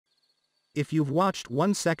If you've watched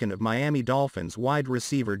 1 second of Miami Dolphins wide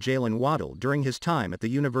receiver Jaylen Waddle during his time at the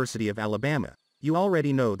University of Alabama, you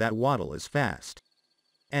already know that Waddle is fast.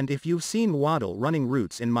 And if you've seen Waddle running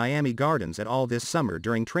routes in Miami Gardens at all this summer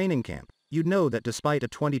during training camp, you'd know that despite a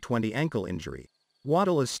 2020 ankle injury,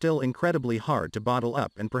 Waddle is still incredibly hard to bottle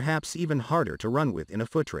up and perhaps even harder to run with in a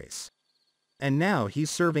foot race. And now he's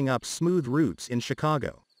serving up smooth routes in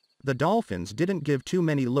Chicago. The Dolphins didn't give too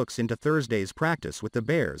many looks into Thursday's practice with the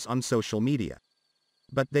Bears on social media.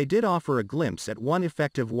 But they did offer a glimpse at one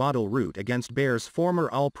effective Waddle route against Bears former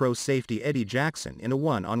All-Pro safety Eddie Jackson in a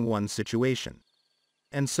one-on-one situation.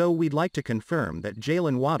 And so we'd like to confirm that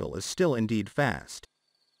Jaylen Waddle is still indeed fast.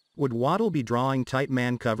 Would Waddle be drawing tight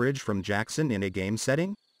man coverage from Jackson in a game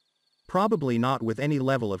setting? Probably not with any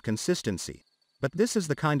level of consistency. But this is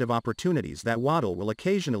the kind of opportunities that Waddle will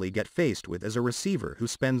occasionally get faced with as a receiver who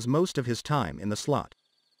spends most of his time in the slot.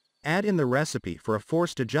 Add in the recipe for a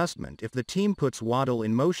forced adjustment if the team puts Waddle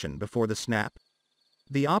in motion before the snap.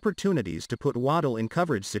 The opportunities to put Waddle in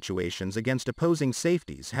coverage situations against opposing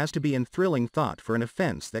safeties has to be in thrilling thought for an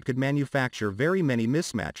offense that could manufacture very many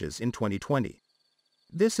mismatches in 2020.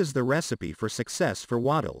 This is the recipe for success for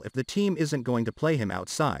Waddle if the team isn't going to play him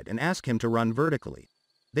outside and ask him to run vertically.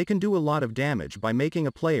 They can do a lot of damage by making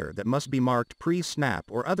a player that must be marked pre-snap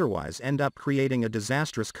or otherwise end up creating a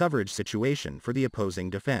disastrous coverage situation for the opposing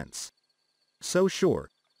defense. So sure,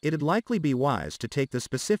 it'd likely be wise to take the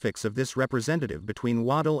specifics of this representative between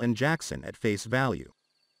Waddle and Jackson at face value.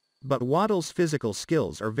 But Waddle's physical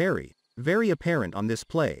skills are very, very apparent on this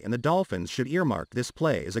play, and the Dolphins should earmark this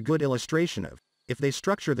play as a good illustration of, if they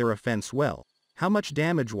structure their offense well, how much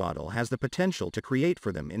damage Waddle has the potential to create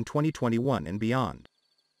for them in 2021 and beyond.